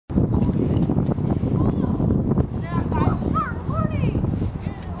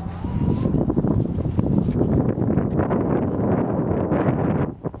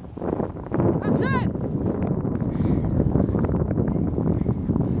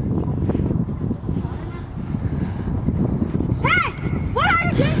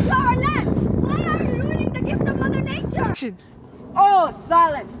action! Oh,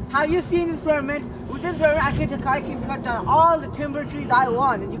 silence! Have you seen this permit? With this permit, I can cut down all the timber trees I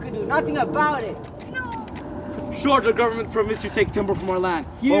want, and you can do nothing about it. Sure, the government permits you to take timber from our land.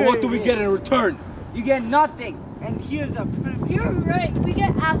 But what do we get in return? You get nothing. And here's the permit. You're right. We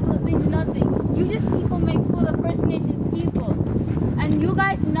get absolutely nothing. You just people make fool of First Nation people. And you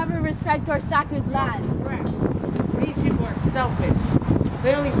guys never respect our sacred land. Correct. These people are selfish.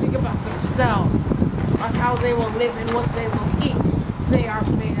 They only think about themselves, on how they will live and what they will eat. They are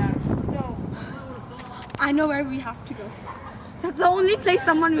made out of stone. I know where we have to go. That's the only place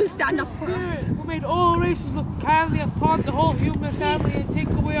someone will stand up for us. Who made all races look kindly upon the whole human family and take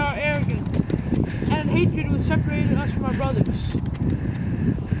away our arrogance and hatred which separated us from our brothers.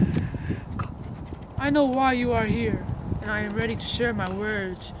 I know why you are here, and I am ready to share my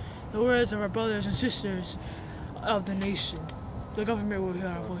words, the words of our brothers and sisters of the nation. The government will hear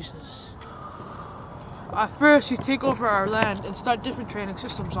our voices. At first, you take over our land and start different training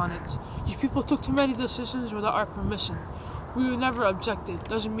systems on it. You people took too many decisions without our permission. We never objected.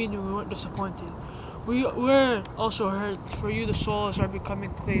 Doesn't mean we weren't disappointed. We were also hurt. For you, the souls are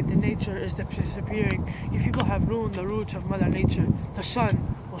becoming clay. The nature is disappearing. You people have ruined the roots of Mother Nature. The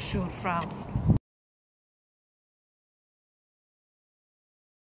sun will soon frown.